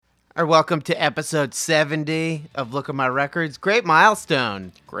Or welcome to episode 70 of Look at My Records. Great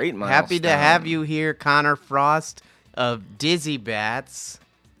milestone. Great milestone. Happy to have you here, Connor Frost of Dizzy Bats,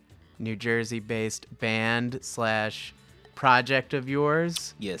 New Jersey-based band / project of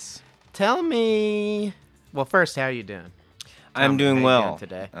yours. Yes. Tell me, well, first, how are you doing? I'm doing how you well. doing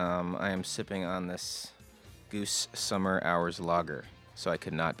today? I am sipping on this Goose Summer Hours Lager, so I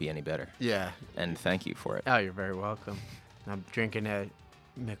could not be any better. Yeah. And thank you for it. Oh, you're very welcome. I'm drinking a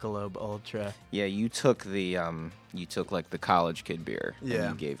Michelob Ultra. Yeah, you took like the college kid beer. Yeah.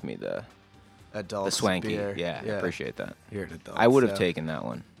 And you gave me the Adult swanky. beer. Yeah, I appreciate that. You're an adult. I would have so- taken that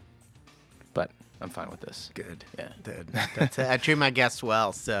one, but I'm fine with this. Good. Yeah. Good. That's it. I treat my guests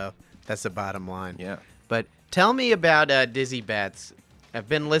well, so that's the bottom line. Yeah. But tell me about Dizzy Bats. I've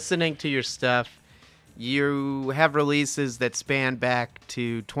been listening to your stuff. You have releases that span back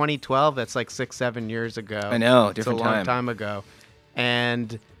to 2012. That's like 6-7 years ago. I know, It's different a long time. time ago.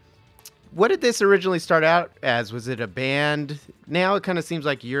 And what did this originally start out as? Was it a band? Now it kind of seems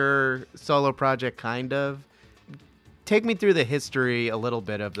like your solo project, kind of. Take me through the history a little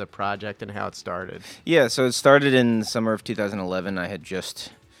bit of the project and how it started. Yeah, so it started in the summer of 2011. I had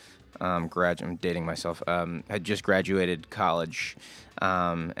just I'm dating myself. Had just graduated college,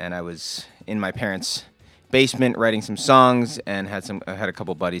 and I was in my parents' basement writing some songs, and I had a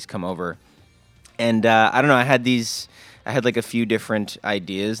couple buddies come over, and I don't know. I had like a few different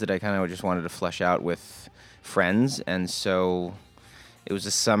ideas that I kind of just wanted to flesh out with friends, and so it was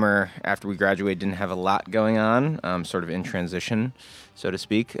a summer after we graduated, didn't have a lot going on, sort of in transition, so to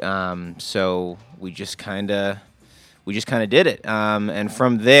speak. So we just kind of did it, and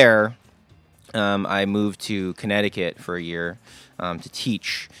from there, I moved to Connecticut for a year to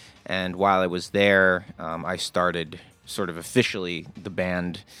teach, and while I was there, I started sort of officially the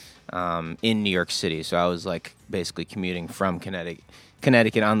band in New York City. So I was like basically commuting from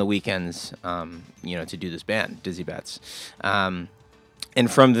Connecticut on the weekends, to do this band, Dizzy Bats. And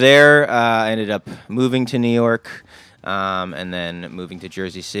from there, I ended up moving to New York, and then moving to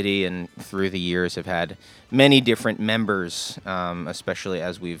Jersey City. And through the years, have had many different members, especially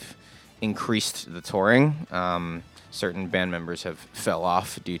as we've increased the touring. Certain band members have fell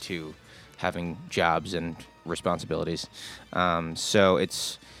off due to having jobs and responsibilities. So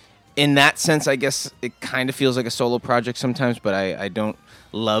it's, in that sense, I guess it kind of feels like a solo project sometimes, but I don't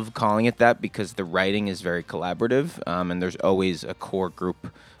love calling it that because the writing is very collaborative, and there's always a core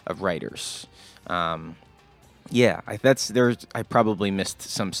group of writers. I probably missed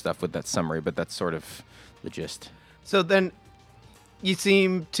some stuff with that summary, but that's sort of the gist. So then you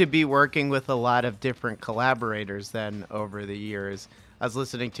seem to be working with a lot of different collaborators then over the years. I was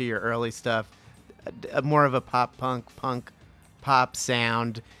listening to your early stuff, more of a punk pop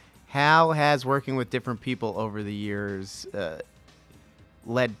sound. How has working with different people over the years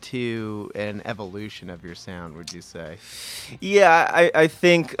led to an evolution of your sound, would you say? Yeah, I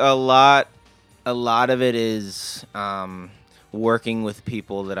think a lot of it is working with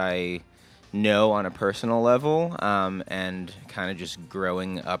people that I know on a personal level, and kind of just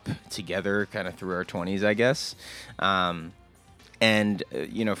growing up together kind of through our 20s, I guess. And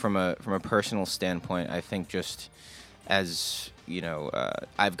from a personal standpoint, I think just as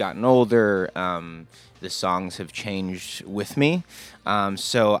I've gotten older, the songs have changed with me.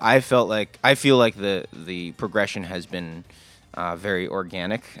 So I feel like the progression has been very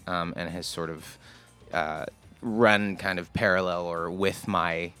organic, and has sort of run kind of parallel or with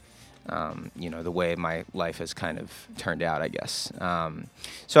my the way my life has kind of turned out, I guess.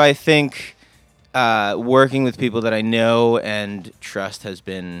 So I think working with people that I know and trust has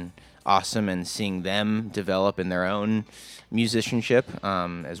been awesome, and seeing them develop in their own musicianship,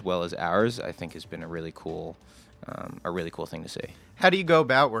 as well as ours, I think has been a really cool thing to see. How do you go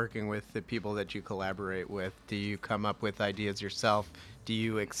about working with the people that you collaborate with? Do you come up with ideas yourself? Do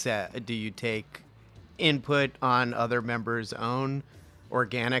you take input on other members' own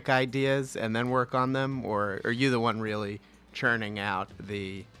organic ideas and then work on them, or are you the one really churning out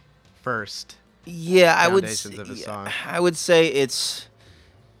the first foundations of a song? I would say it's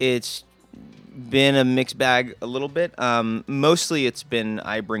been a mixed bag a little bit. Mostly it's been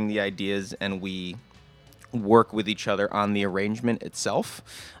I bring the ideas and we work with each other on the arrangement itself.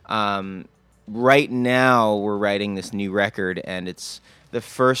 Right now we're writing this new record, and it's the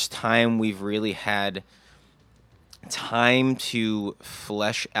first time we've really had time to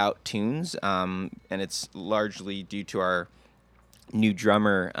flesh out tunes, and it's largely due to our new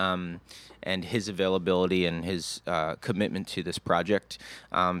drummer and his availability and his commitment to this project.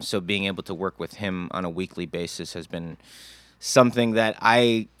 So being able to work with him on a weekly basis has been something that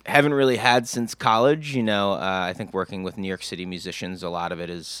I haven't really had since college. I think working with New York City musicians, a lot of it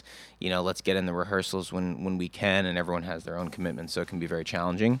is, let's get in the rehearsals when we can, and everyone has their own commitments, so it can be very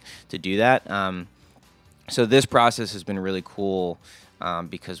challenging to do that. So this process has been really cool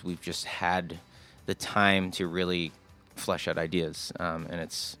because we've just had the time to really flesh out ideas, and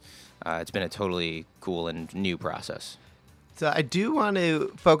it's been a totally cool and new process. So I do want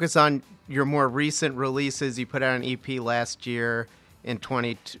to focus on your more recent releases. You put out an EP last year in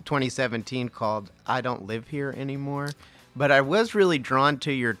 2017 called I Don't Live Here Anymore. But I was really drawn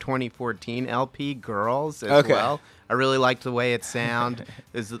to your 2014 LP, Girls, as well. I really liked the way it sounded.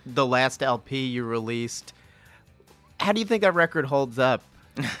 It was the last LP you released. How do you think that record holds up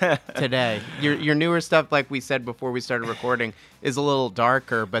today? Your newer stuff, like we said before we started recording, is a little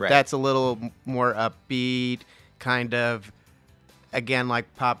darker, but that's a little more upbeat, kind of, again,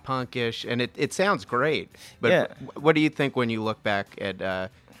 like pop punkish, and it sounds great. But what do you think when you look back at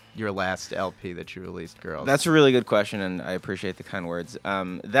your last LP that you released, Girls? That's a really good question, and I appreciate the kind words.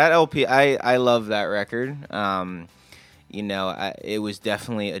 That LP, I love that record. It was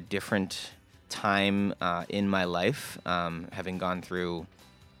definitely a different time in my life, having gone through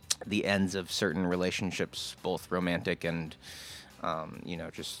the ends of certain relationships, both romantic and,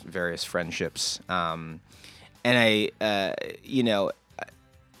 just various friendships. And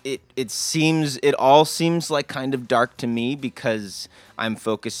it all seems like kind of dark to me because I'm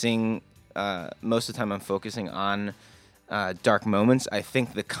focusing, most of the time I'm focusing on dark moments. I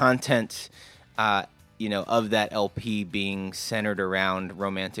think the content, of that LP being centered around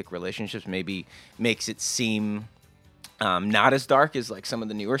romantic relationships maybe makes it seem not as dark as like some of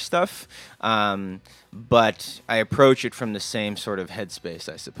the newer stuff, but I approach it from the same sort of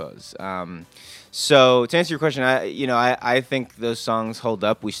headspace, I suppose. So to answer your question, I think those songs hold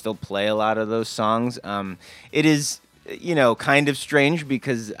up. We still play a lot of those songs. It is, kind of strange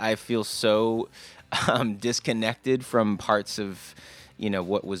because I feel so disconnected from parts of,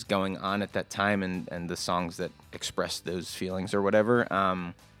 what was going on at that time and the songs that express those feelings or whatever.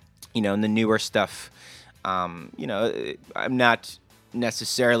 And the newer stuff, I'm not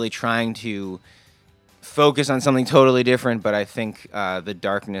necessarily trying to focus on something totally different, but I think the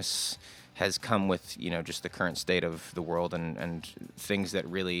darkness has come with, just the current state of the world and things that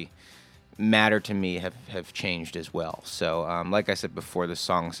really matter to me have changed as well. So, like I said before, the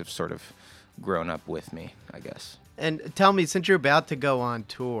songs have sort of grown up with me, I guess. And tell me, since you're about to go on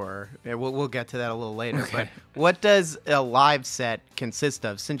tour, we'll get to that a little later, Okay. but what does a live set consist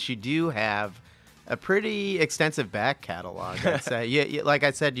of, since you do have a pretty extensive back catalog, I'd say. Like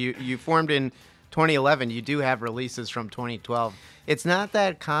I said, you formed in 2011. You do have releases from 2012. It's not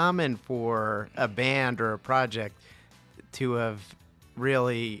that common for a band or a project to have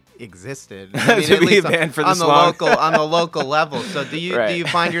really existed. I mean, To at be least a band for this on the long. on the local level. So do you Right. do you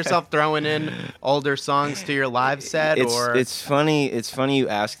find yourself throwing in older songs to your live set? It's funny you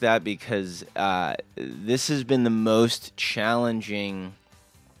ask that because this has been the most challenging.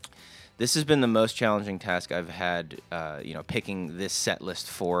 This has been the most challenging task I've had, picking this set list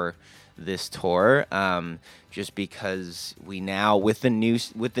for this tour, just because we now, with the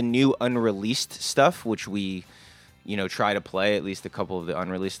new unreleased stuff, which we, try to play at least a couple of the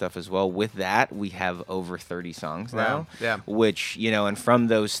unreleased stuff as well. With that, we have over 30 songs now, Wow. Yeah. which, and from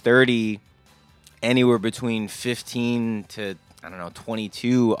those 30, anywhere between 15 to,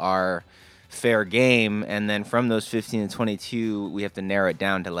 22 are fair game, and then from those 15 to 22 we have to narrow it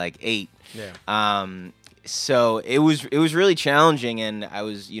down to like 8. So it was really challenging, and I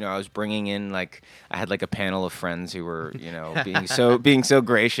was bringing in, like, I had like a panel of friends who were being so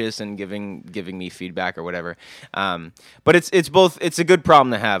gracious and giving me feedback or whatever. But it's a good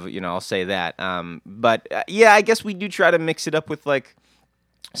problem to have, I'll say that. But I guess we do try to mix it up with like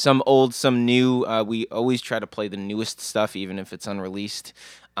some old, some new. We always try to play the newest stuff, even if it's unreleased.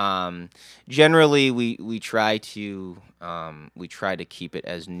 Generally, we try to keep it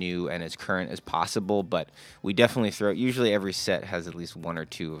as new and as current as possible, but we definitely usually every set has at least one or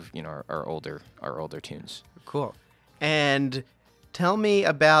two of our older tunes. Cool. And tell me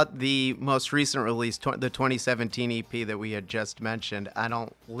about the most recent release, the 2017 EP that we had just mentioned. I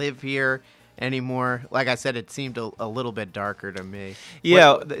Don't Live Here Anymore. Like I said, it seemed a little bit darker to me.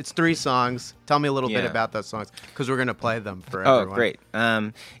 Yeah. It's 3 songs. Tell me a little bit about those songs, because we're going to play them for everyone. Oh, great.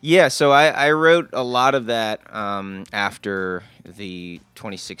 So I wrote a lot of that after the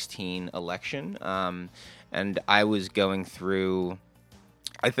 2016 election, and I was going through...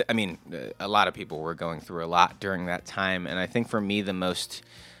 a lot of people were going through a lot during that time, and I think for me the most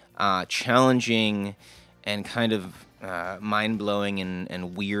challenging and kind of mind-blowing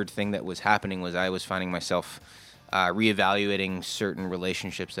and weird thing that was happening was I was finding myself reevaluating certain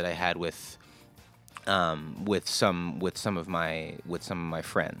relationships that I had with some of my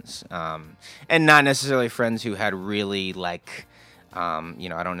friends, and not necessarily friends who had really like,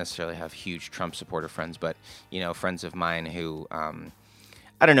 I don't necessarily have huge Trump supporter friends, but friends of mine who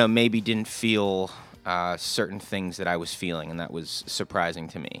I don't know, maybe didn't feel certain things that I was feeling, and that was surprising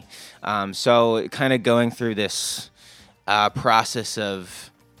to me. So kind of going through this process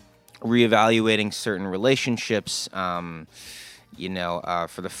of reevaluating certain relationships. For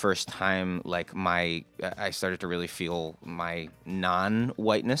the first time, like I started to really feel my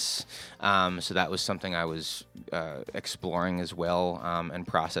non-whiteness. So that was something I was exploring as well, and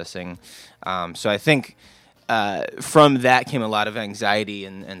processing. So I think from that came a lot of anxiety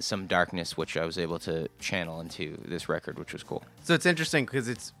and some darkness, which I was able to channel into this record, which was cool. So it's interesting because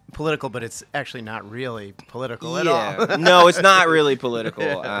it's political, but it's actually not really political at all. No, it's not really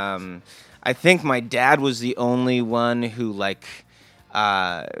political. I think my dad was the only one who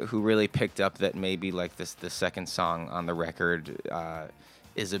who really picked up that maybe like the second song on the record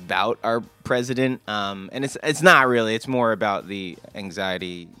is about our president, and it's not really. It's more about the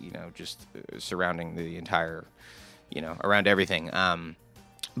anxiety, just surrounding the entire, around everything.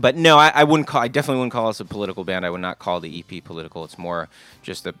 But no, I definitely wouldn't call us a political band. I would not call the EP political. It's more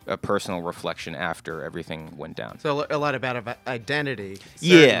just a personal reflection after everything went down. So a lot about identity.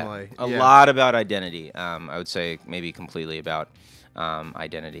 Yeah, a lot about identity. I would say maybe completely about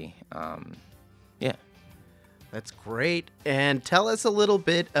identity. Yeah. That's great. And tell us a little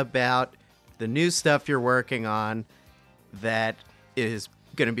bit about the new stuff you're working on that is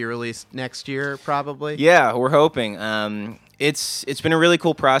going to be released next year, probably. Yeah, we're hoping. It's been a really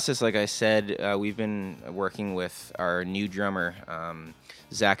cool process. Like I said, we've been working with our new drummer,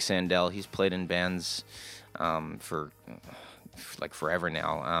 Zach Sandell. He's played in bands for like forever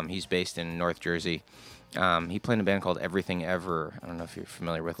now. He's based in North Jersey. He played in a band called Everything Ever. I don't know if you're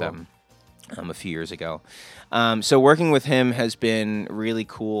familiar with them. A few years ago. So working with him has been really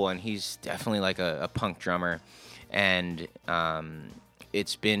cool, and he's definitely like a punk drummer. And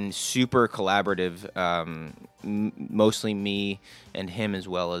it's been super collaborative, mostly me and him, as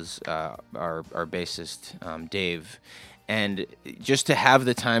well as our bassist, Dave. And just to have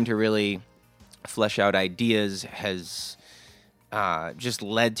the time to really flesh out ideas has just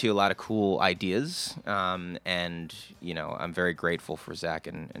led to a lot of cool ideas. And, I'm very grateful for Zach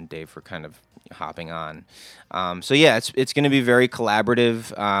and Dave for kind of hopping on. So yeah, it's going to be very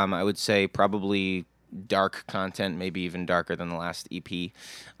collaborative. I would say probably dark content, maybe even darker than the last EP.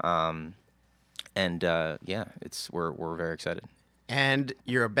 We're very excited. And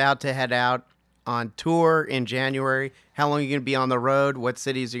you're about to head out on tour in January. How long are you going to be on the road? What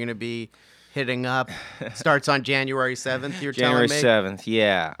cities are you going to be hitting up? Starts on January 7th, you're telling me? January 7th,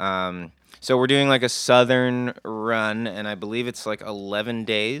 yeah. So we're doing like a southern run, and I believe it's like 11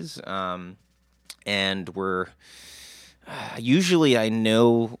 days. And we're usually I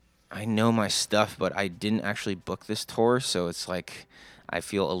know my stuff, but I didn't actually book this tour, so it's like I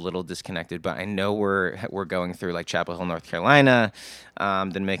feel a little disconnected. But I know we're going through like Chapel Hill, North Carolina,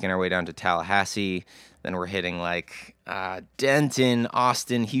 then making our way down to Tallahassee. Then we're hitting like Denton,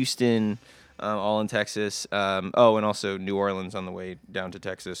 Austin, Houston, all in Texas. And also New Orleans on the way down to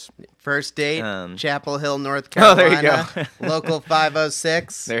Texas. First date, Chapel Hill, North Carolina. Oh, there you go. Local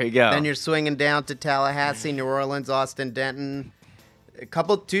 506. There you go. Then you're swinging down to Tallahassee, New Orleans, Austin, Denton.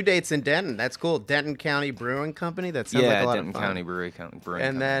 2 dates in Denton. That's cool. Denton County Brewing Company. That sounds like a lot Denton of fun. County Brewing Company.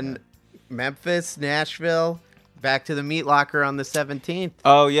 And then Memphis, Nashville, back to the Meat Locker on the 17th.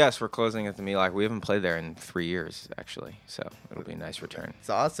 Oh, yes, we're closing at the Meat Locker. We haven't played there in 3 years, actually, so it'll be a nice return.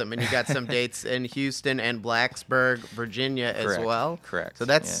 It's awesome. And you got some dates in Houston and Blacksburg, Virginia as well. Correct. So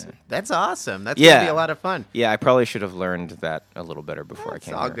that's awesome. That's going to be a lot of fun. Yeah, I probably should have learned that a little better before I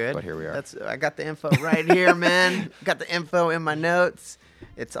came all here, good. But here we are. I got the info right here, man. Got the info in my notes.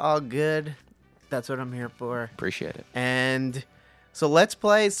 It's all good. That's what I'm here for. Appreciate it. And so let's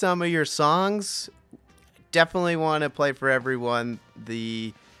play some of your songs. Definitely want to play for everyone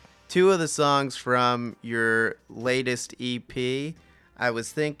the 2 of the songs from your latest EP. I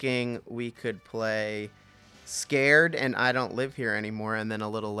was thinking we could play Scared and I Don't Live Here Anymore, and then a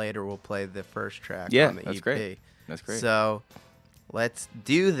little later we'll play the first track on the EP. Great. That's great. So let's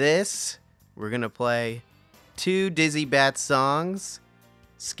do this. We're going to play 2 Dizzy Bats songs,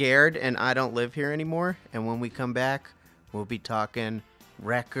 Scared and I Don't Live Here Anymore. And when we come back, we'll be talking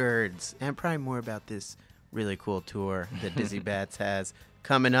records and probably more about this really cool tour that Dizzy Bats has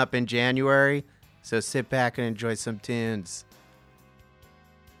coming up in January. So sit back and enjoy some tunes.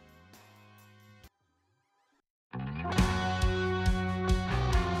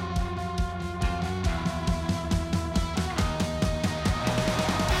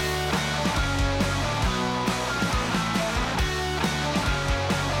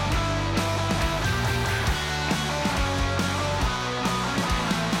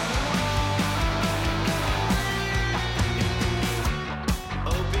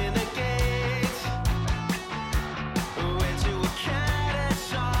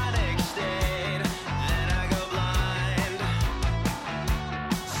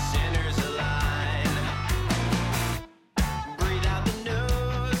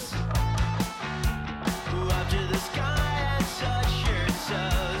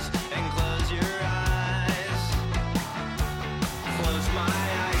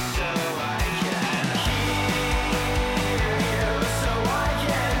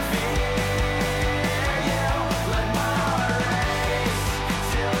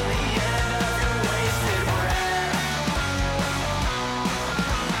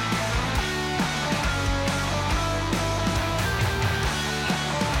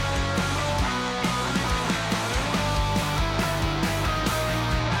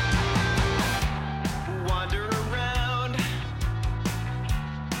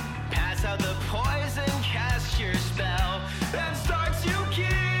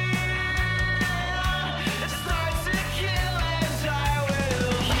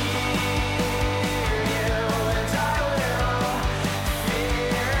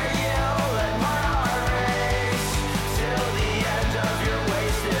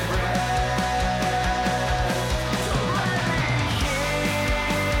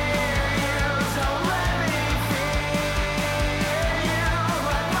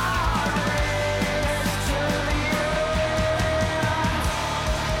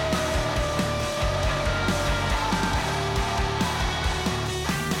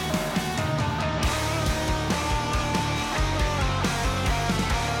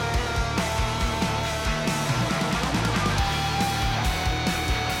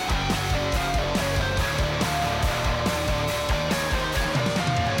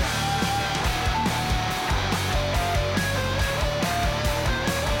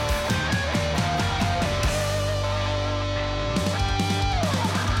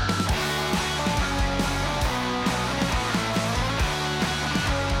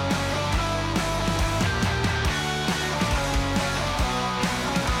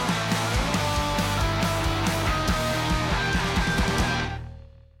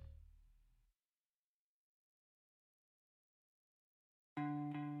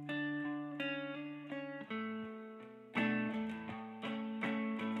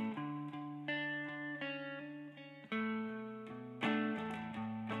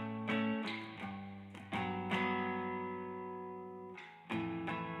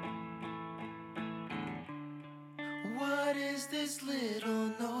 is this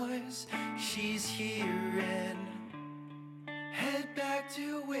little noise she's hearing? Head back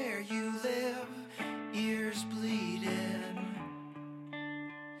to where you live, ears bleeding.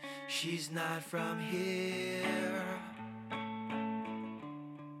 She's not from here,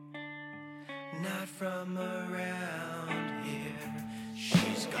 not from around here.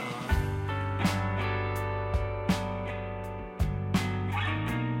 She's gone.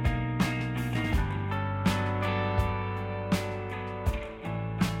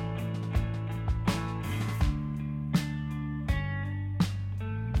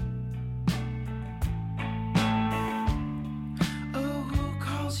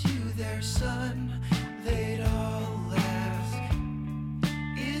 Son, they'd all ask,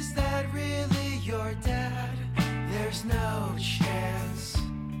 is that really your dad? There's no chance.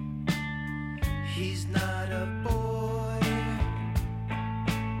 He's not a boy.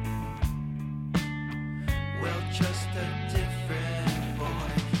 Well, just a different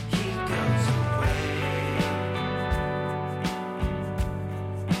boy. He goes away.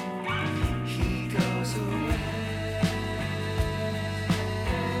 He goes away.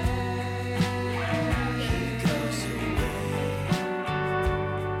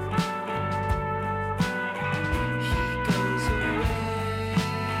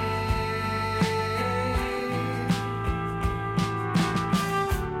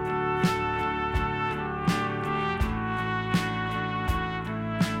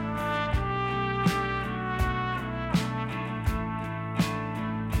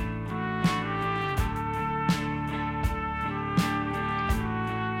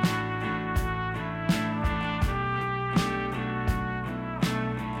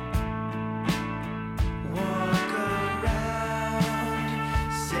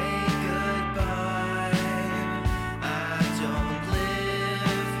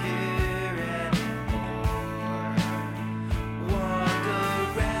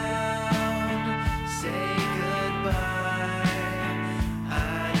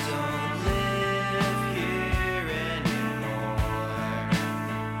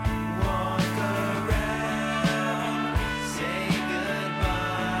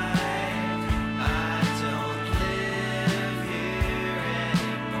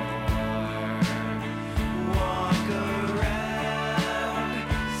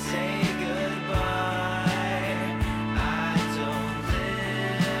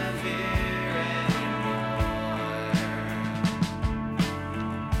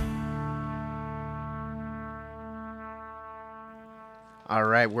 All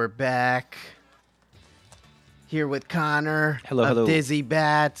right, we're back here with Connor Hello, of hello. Dizzy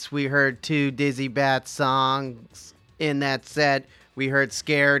Bats. We heard 2 Dizzy Bats songs in that set. We heard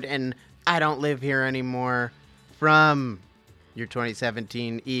Scared and I Don't Live Here Anymore from your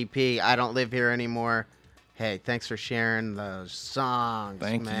 2017 EP, I Don't Live Here Anymore. Hey, thanks for sharing those songs,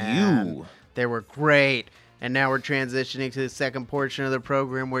 Thank man. you. They were great. And now we're transitioning to the second portion of the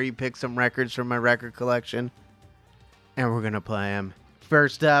program where you pick some records from my record collection. And we're going to play them.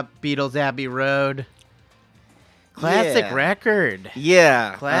 First up, Beatles Abbey Road. Classic Yeah. record.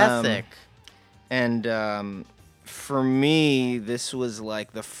 Yeah. Classic. And for me, this was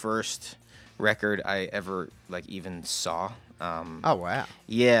like the first record I ever like even saw. Oh, wow.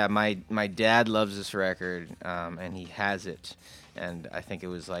 Yeah, my dad loves this record, and he has it, and I think it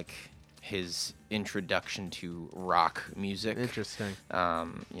was like his introduction to rock music. Interesting.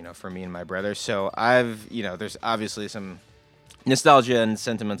 For me and my brother. So there's obviously some nostalgia and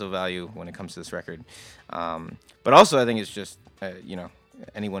sentimental value when it comes to this record. But also I think it's just,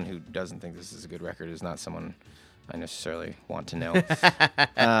 anyone who doesn't think this is a good record is not someone I necessarily want to know.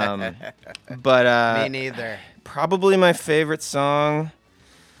 Me neither. Probably my favorite song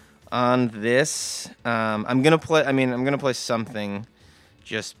on this. I'm gonna play Something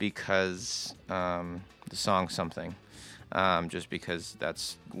just because the song Something. Just because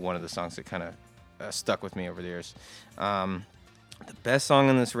that's one of the songs that kind of stuck with me over the years. The best song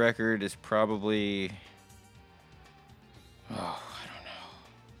on this record is probably, I don't know.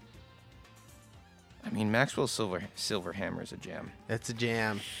 I mean, Maxwell's Silver Hammer is a jam. It's a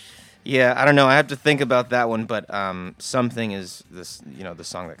jam. Yeah, I don't know. I have to think about that one, but Something is this, the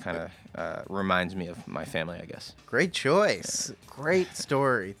song that kind of reminds me of my family, I guess. Great choice. Great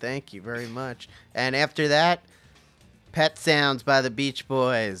story. Thank you very much. And after that, Pet Sounds by the Beach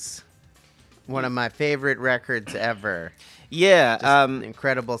Boys. One of my favorite records ever. Yeah. Just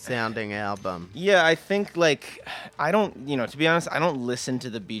incredible sounding album. Yeah, I think, to be honest, I don't listen to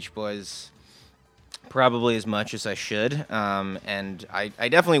the Beach Boys probably as much as I should. And I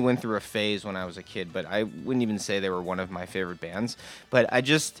definitely went through a phase when I was a kid, but I wouldn't even say they were one of my favorite bands. But I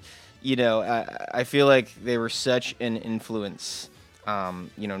just, I feel like they were such an influence,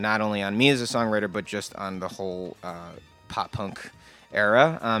 not only on me as a songwriter, but just on the whole pop punk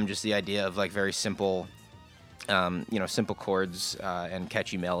era. Just the idea of like very simple, simple chords and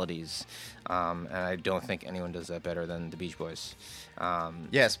catchy melodies. And I don't think anyone does that better than the Beach Boys.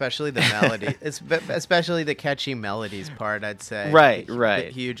 Yeah, especially the melody, especially the catchy melodies part. I'd say right,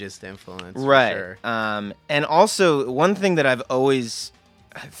 the hugest influence, right. For sure. And also one thing that I've always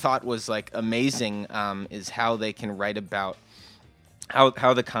thought was like amazing is how they can write about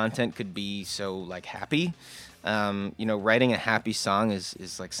how the content could be so like happy. Writing a happy song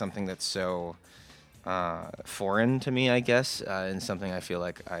is like something that's so foreign to me, I guess, and something I feel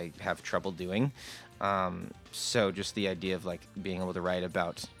like I have trouble doing. So just the idea of like being able to write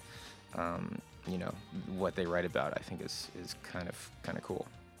about, what they write about, I think is kind of cool.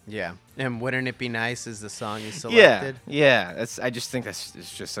 Yeah, and Wouldn't It Be Nice is the song you selected? Yeah. I just think it's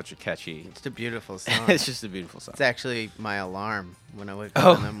just such a catchy. It's a beautiful song. It's just a beautiful song. It's actually my alarm when I wake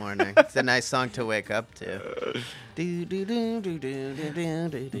up in the morning. It's a nice song to wake up to.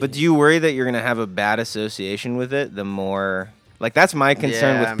 But do you worry that you're gonna have a bad association with it? The more like that's my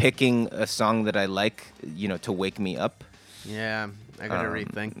concern with picking a song that I like, to wake me up. Yeah, I gotta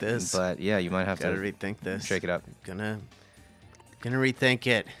rethink this. But yeah, you might have to rethink this. Shake it up. Gonna rethink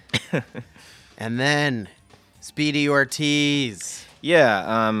it. And then Speedy Ortiz.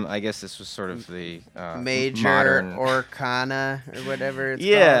 Yeah, I guess this was sort of the Major modern Arcana or whatever it's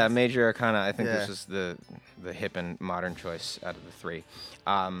Yeah, called. Major Arcana. I think this is the hip and modern choice out of the three.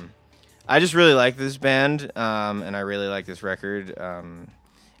 I just really like this band, and I really like this record.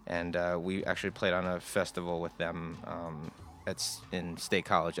 And we actually played on a festival with them in State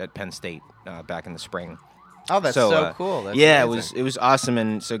College at Penn State back in the spring. Oh, that's so cool. That's amazing. It was awesome,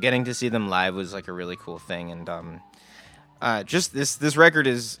 and so getting to see them live was like a really cool thing. And just this record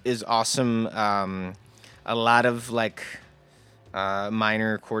is awesome. A lot of like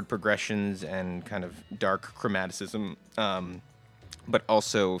minor chord progressions and kind of dark chromaticism, but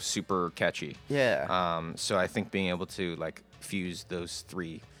also super catchy. Yeah. So I think being able to like fuse those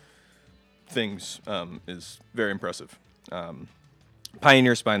three things is very impressive.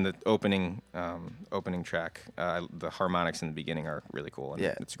 Pioneer Spine, the opening track, the harmonics in the beginning are really cool, and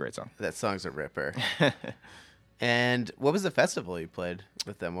it's a great song. That song's a ripper. And what was the festival you played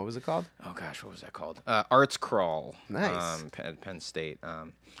with them? What was it called? Oh gosh, what was that called? Arts Crawl. Nice. Penn State.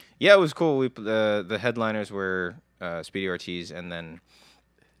 Yeah, it was cool. The headliners were Speedy Ortiz, and then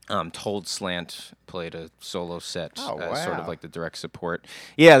Told Slant played a solo set as sort of like the direct support.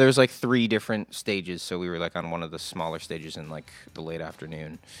 Yeah, there was like 3 different stages, so we were like on one of the smaller stages in like the late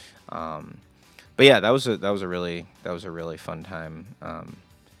afternoon. But yeah, that was a really fun time.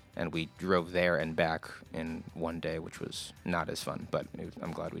 And we drove there and back in one day, which was not as fun, but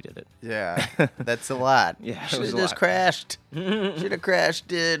I'm glad we did it. Yeah, that's a lot. Yeah, should have just crashed. Should have crashed,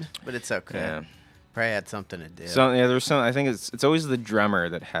 dude. But it's okay. Yeah. Probably had something to do. So yeah, there's some. I think it's always the drummer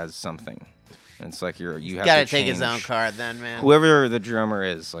that has something. And it's like you have gotta to take his change. own card then, man. Whoever the drummer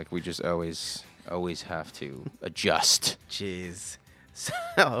is, like we just always have to adjust. Jeez.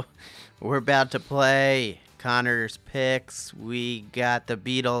 So we're about to play Connor's picks. We got the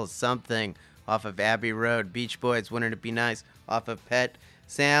Beatles, Something off of Abbey Road, Beach Boys, Wouldn't It Be Nice off of Pet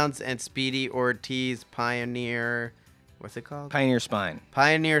Sounds, and Speedy Ortiz, Pioneer. What's it called? Pioneer Spine.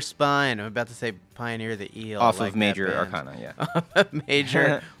 Pioneer Spine. I'm about to say Pioneer the Eel. Off like of Major that Arcana, band. yeah.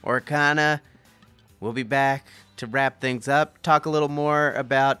 Major Arcana. We'll be back to wrap things up. Talk a little more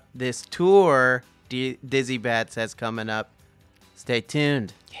about this tour Dizzy Bats has coming up. Stay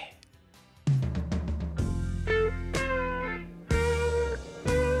tuned.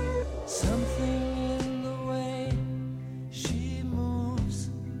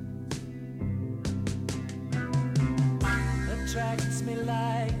 Attracts me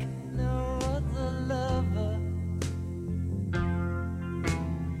like no other lover.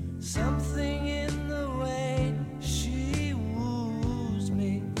 Something in the way she woos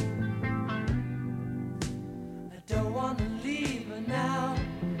me. I don't want to leave her now.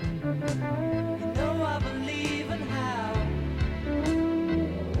 You know I believe in how.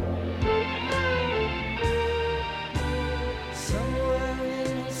 Somewhere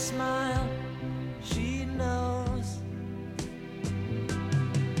in her smile, she knows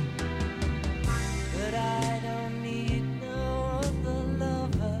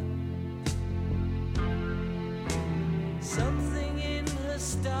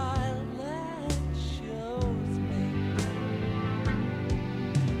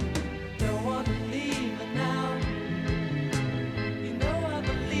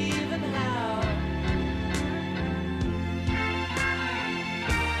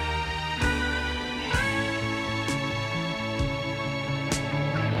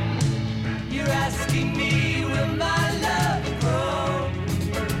asking me, will my love grow?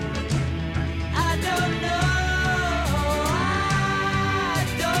 I don't know, I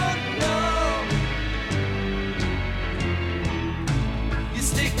don't know. You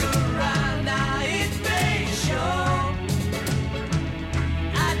stick around now, it may show.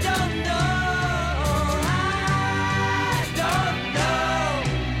 I don't know, I don't know.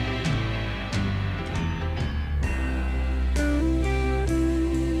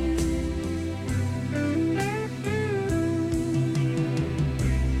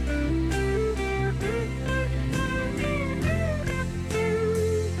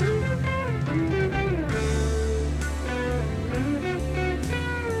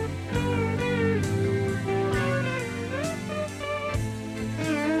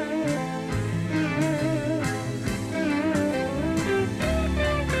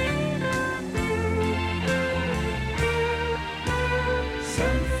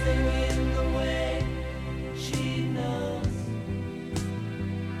 Something in the way she knows,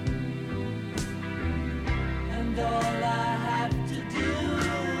 and all I have to do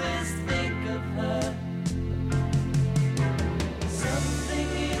is think of her. Something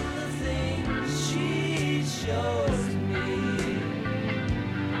in the things she shows me.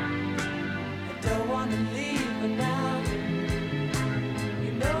 I don't wanna leave her now.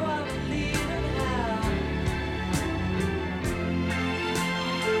 You know I will leave her now.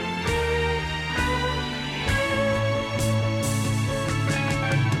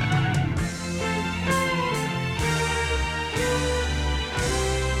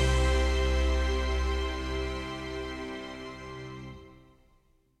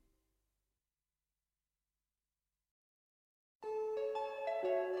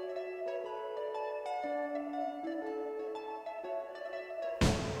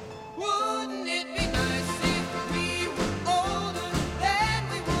 Wouldn't it be nice if we were older? Then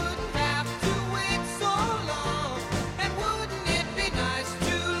we wouldn't have to wait so long. And wouldn't it be nice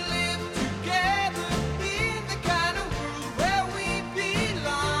to live together in the kind of world where we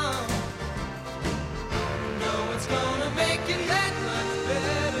belong? No, it's gonna make it that much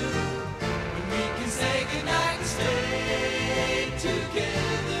better when we can say goodnight and stay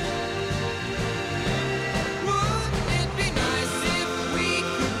together. Wouldn't it be nice if we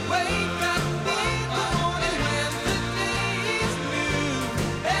could wake up in the morning when the day is new,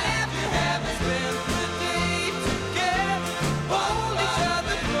 after having spent the day together, hold each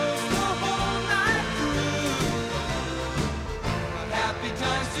other close the whole night through? What happy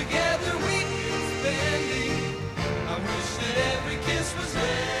times together we'd be spending. I wish that every kiss was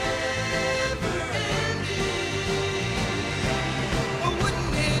never ending. But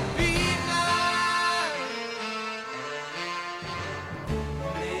wouldn't it be nice?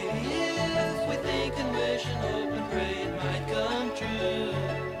 Maybe if we think and wish and hope and pray it might come true.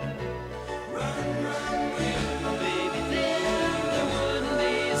 Run, run, run, baby, then there wouldn't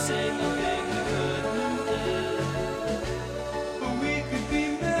be a single thing we couldn't do. But we could be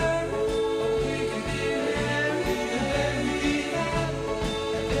married, we could be married, and then we'd be happy,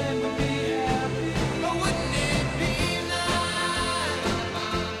 and then we'd be happy. But wouldn't it be nice?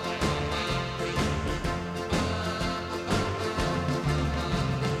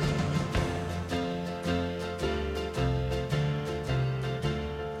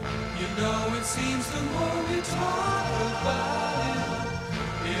 You know, it seems the more we talk about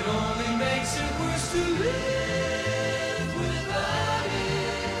it, it only makes it worse to live without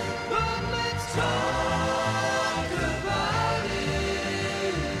it. But let's talk about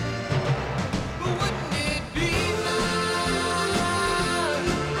it. But wouldn't it be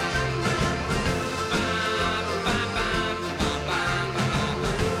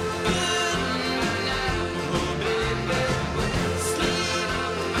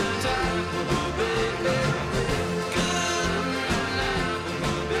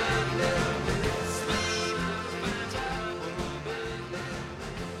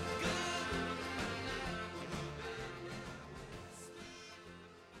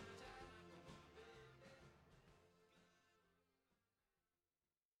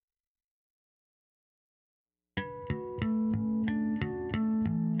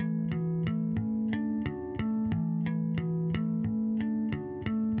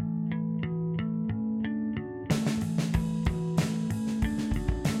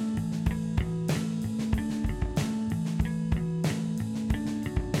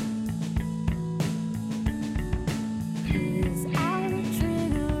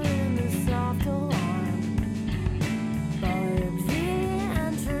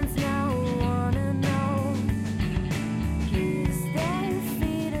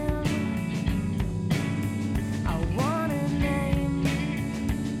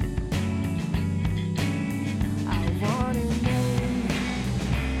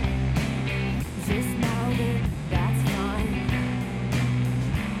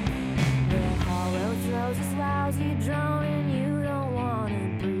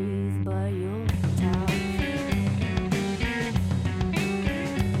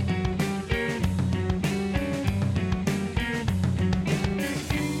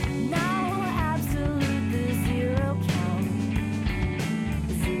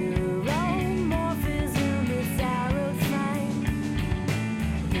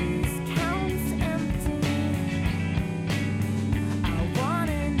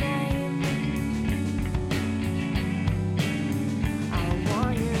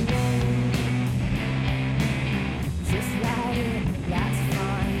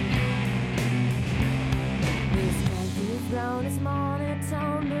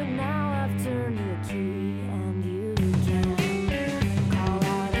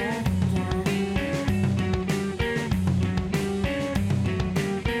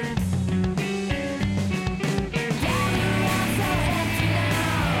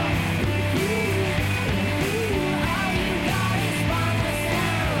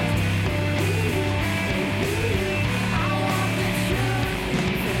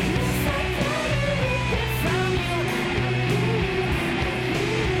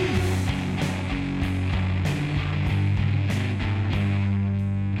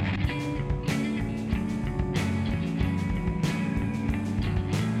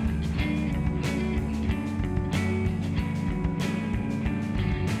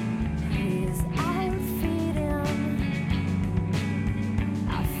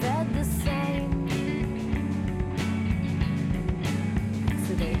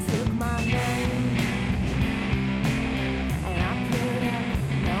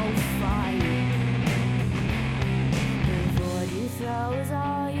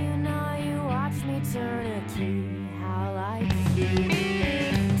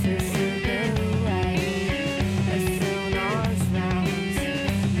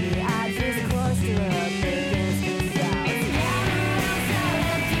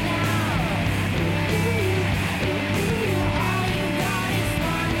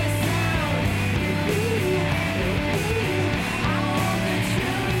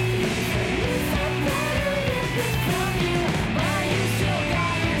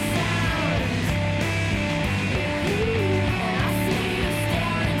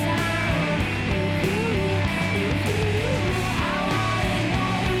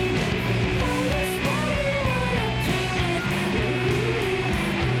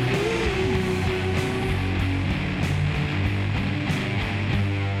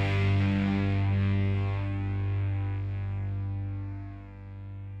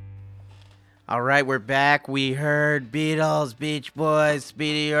All right, we're back. We heard Beatles, Beach Boys,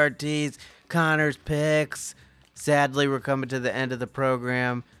 Speedy Ortiz, Connor's picks. Sadly, we're coming to the end of the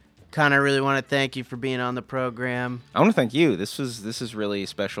program. Connor, I really want to thank you for being on the program. I want to thank you. This is really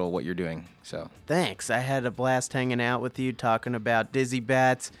special what you're doing. So Thanks. I had a blast hanging out with you, talking about Dizzy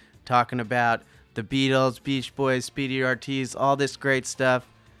Bats, talking about the Beatles, Beach Boys, Speedy Ortiz, all this great stuff.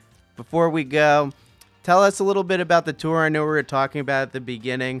 Before we go, tell us a little bit about the tour. I know we were talking about it at the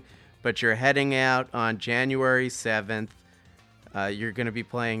beginning, but you're heading out on January 7th. You're going to be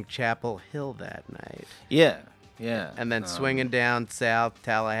playing Chapel Hill that night. yeah. And then swinging down south,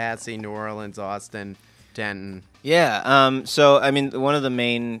 Tallahassee, New Orleans, Austin, Denton. Yeah. So I mean, one of the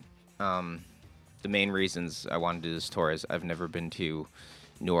main reasons I wanted to do this tour is I've never been to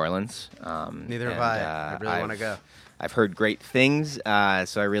New Orleans. Neither have and, I. I really want to go. I've heard great things,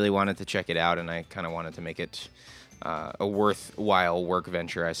 so I really wanted to check it out, and I kind of wanted to make it a worthwhile work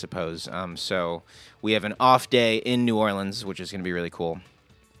venture, I suppose. So we have an off day in New Orleans, which is going to be really cool.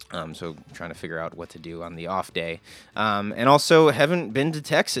 So trying to figure out what to do on the off day. And also haven't been to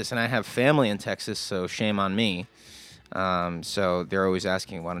Texas, and I have family in Texas, so shame on me. So they're always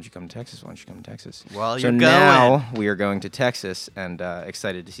asking, why don't you come to Texas? Why don't you come to Texas? Well, so you're now we are going to Texas, and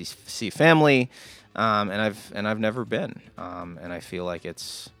excited to see family. And I've never been. And I feel like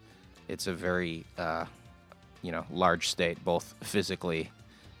it's a very large state, both physically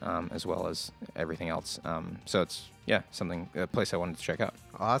as well as everything else. So it's a place I wanted to check out.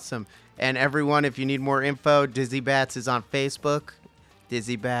 Awesome. And everyone, if you need more info, Dizzy Bats is on Facebook.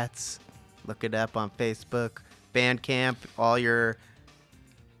 Dizzy Bats. Look it up on Facebook. Bandcamp. All your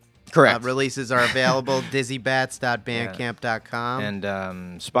Correct. releases are available. DizzyBats.bandcamp.com. And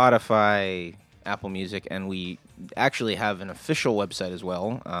Spotify, Apple Music, and we actually have an official website as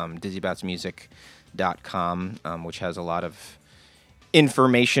well, dizzybatsmusic.com, which has a lot of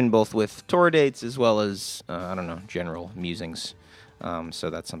information both with tour dates as well as, general musings. So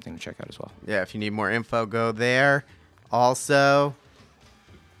that's something to check out as well. Yeah, if you need more info, go there. Also,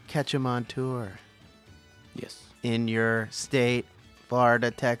 catch them on tour Yes. in your state, Florida,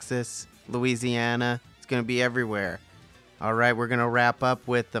 Texas, Louisiana. It's going to be everywhere. All right, we're going to wrap up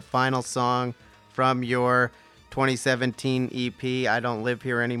with the final song from your 2017 EP, I Don't Live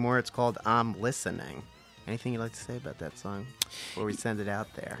Here Anymore. It's called I'm Listening. Anything you'd like to say about that song before we send it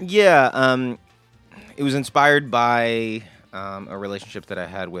out there? Yeah, it was inspired by a relationship that I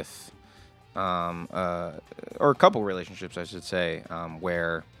had with, or a couple relationships, I should say,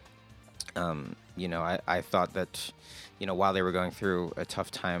 where, I thought that, while they were going through a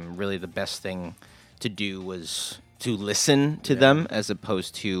tough time, really the best thing to do was to listen to them as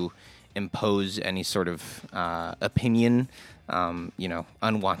opposed to impose any sort of opinion,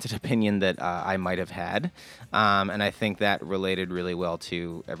 unwanted opinion that I might have had. And I think that related really well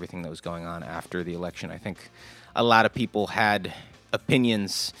to everything that was going on after the election. I think a lot of people had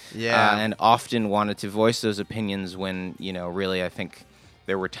opinions and often wanted to voice those opinions when, really I think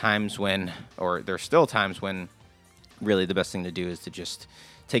there were times when, or there's still times when really the best thing to do is to just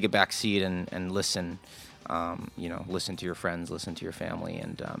take a back seat and listen. Listen to your friends, listen to your family,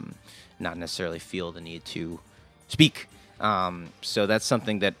 and not necessarily feel the need to speak. So that's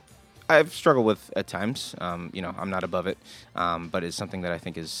something that I've struggled with at times. I'm not above it, but it's something that I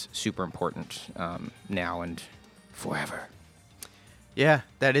think is super important now and forever. Yeah,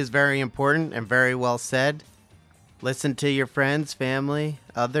 that is very important and very well said. Listen to your friends, family,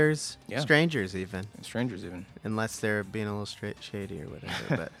 others, strangers even. Strangers even. Unless they're being a little shady or whatever.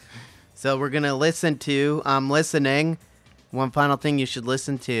 But so we're going to listen to I'm Listening. One final thing you should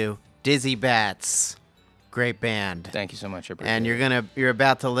listen to, Dizzy Bats. Great band. Thank you so much. I appreciate And it. you're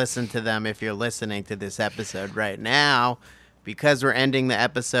about to listen to them if you're listening to this episode right now, because we're ending the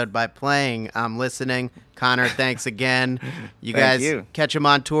episode by playing I'm Listening. Connor, thanks again. You Thank guys you. catch them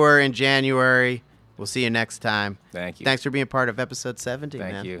on tour in January. We'll see you next time. Thank you. Thanks for being part of episode 70,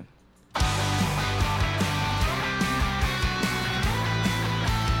 man. Thank you.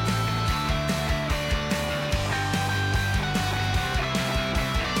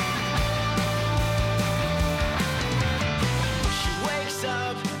 She wakes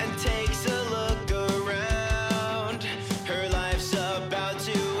up and takes a look around. Her life's about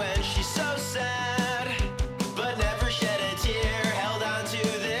to end, she's so sad, but never shed a tear, held on to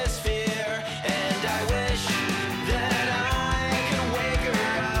this fear. And I wish that I could wake her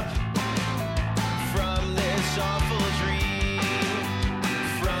up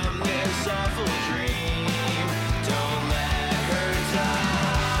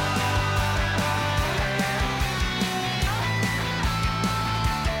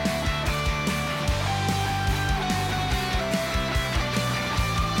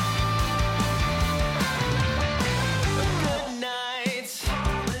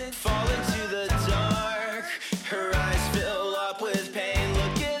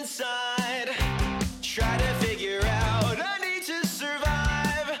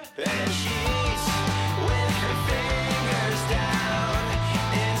and she